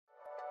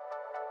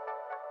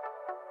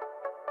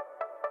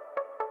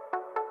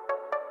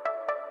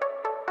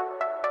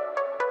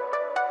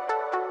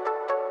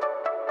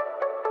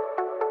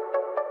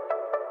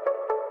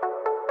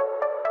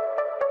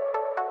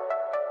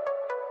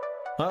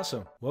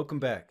Awesome, welcome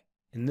back.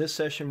 In this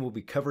session, we'll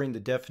be covering the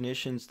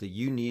definitions that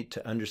you need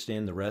to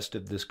understand the rest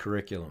of this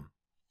curriculum.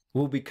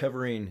 We'll be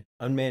covering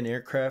unmanned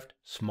aircraft,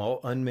 small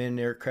unmanned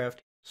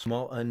aircraft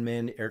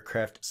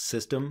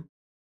system,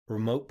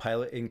 remote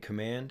pilot in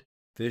command,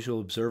 visual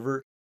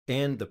observer,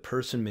 and the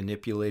person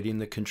manipulating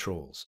the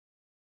controls.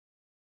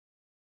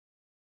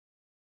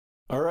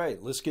 All right,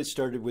 let's get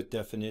started with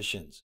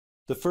definitions.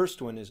 The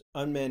first one is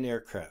unmanned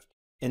aircraft,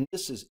 and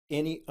this is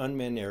any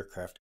unmanned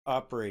aircraft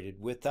operated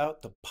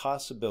without the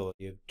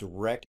possibility of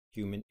direct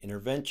human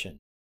intervention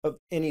of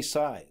any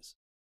size.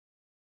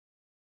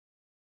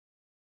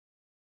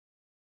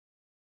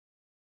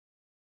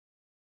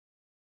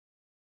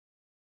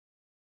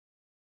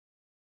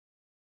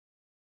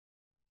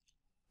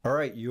 All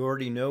right, you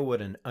already know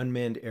what an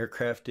unmanned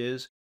aircraft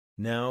is.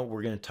 Now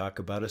we're going to talk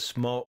about a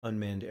small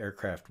unmanned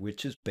aircraft,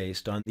 which is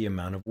based on the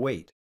amount of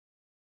weight.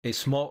 A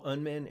small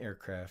unmanned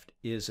aircraft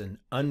is an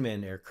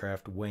unmanned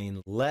aircraft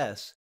weighing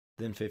less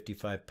than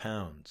 55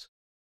 pounds.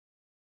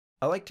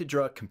 I like to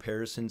draw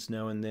comparisons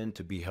now and then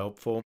to be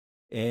helpful,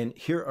 and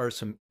here are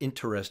some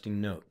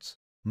interesting notes.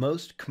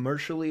 Most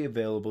commercially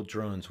available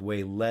drones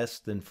weigh less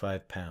than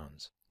 5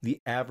 pounds. The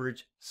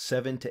average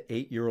 7 to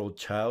 8-year-old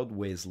child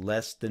weighs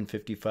less than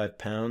 55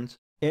 pounds,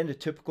 and a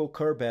typical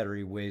car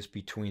battery weighs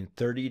between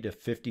 30 to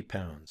 50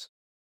 pounds.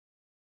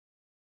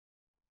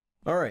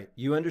 All right,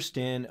 you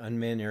understand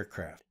unmanned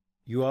aircraft.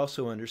 You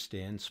also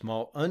understand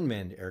small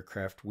unmanned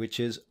aircraft, which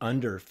is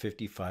under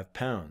 55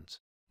 pounds.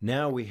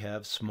 Now we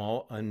have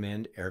small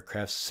unmanned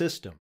aircraft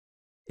system.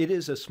 It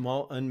is a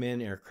small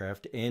unmanned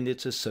aircraft and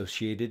its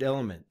associated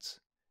elements.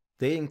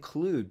 They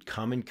include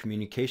common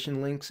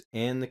communication links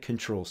and the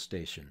control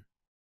station.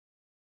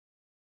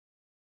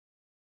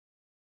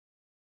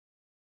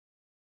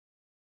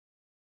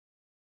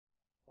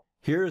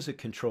 Here is a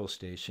control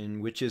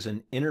station, which is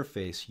an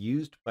interface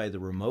used by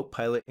the remote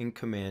pilot in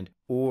command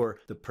or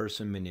the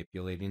person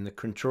manipulating the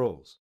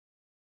controls.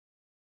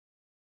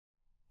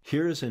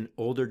 Here is an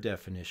older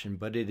definition,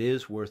 but it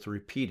is worth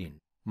repeating.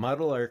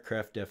 Model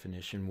aircraft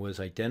definition was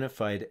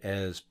identified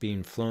as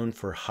being flown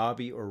for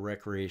hobby or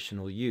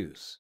recreational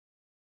use.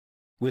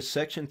 With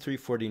Section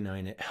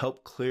 349, it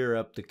helped clear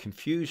up the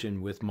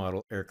confusion with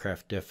model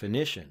aircraft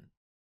definition.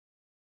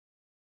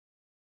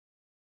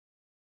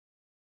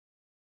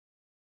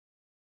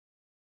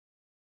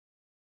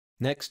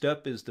 Next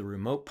up is the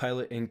remote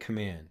pilot in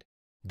command.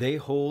 They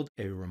hold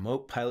a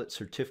remote pilot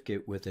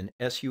certificate with an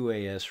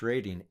SUAS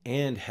rating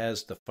and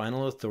has the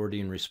final authority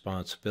and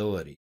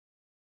responsibility.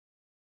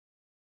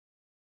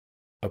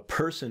 A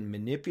person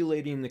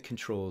manipulating the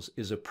controls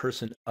is a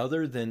person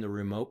other than the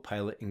remote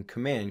pilot in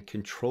command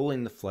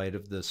controlling the flight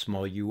of the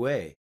small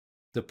UA.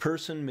 The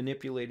person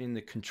manipulating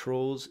the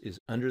controls is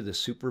under the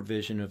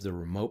supervision of the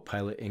remote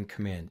pilot in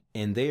command,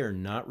 and they are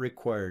not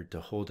required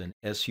to hold an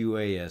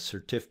SUAS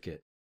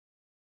certificate.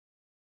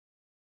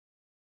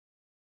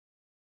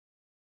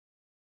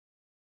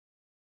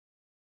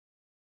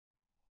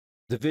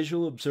 The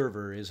visual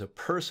observer is a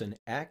person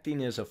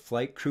acting as a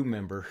flight crew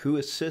member who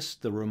assists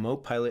the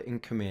remote pilot in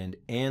command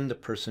and the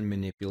person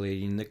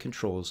manipulating the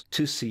controls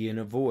to see and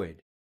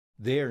avoid.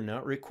 They are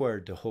not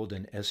required to hold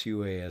an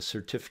SUAS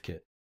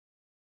certificate.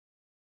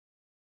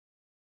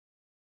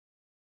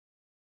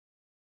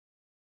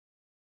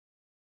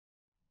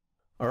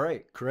 All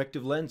right,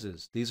 corrective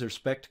lenses. These are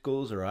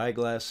spectacles or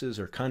eyeglasses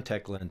or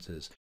contact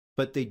lenses,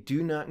 but they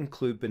do not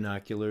include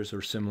binoculars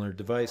or similar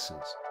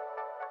devices.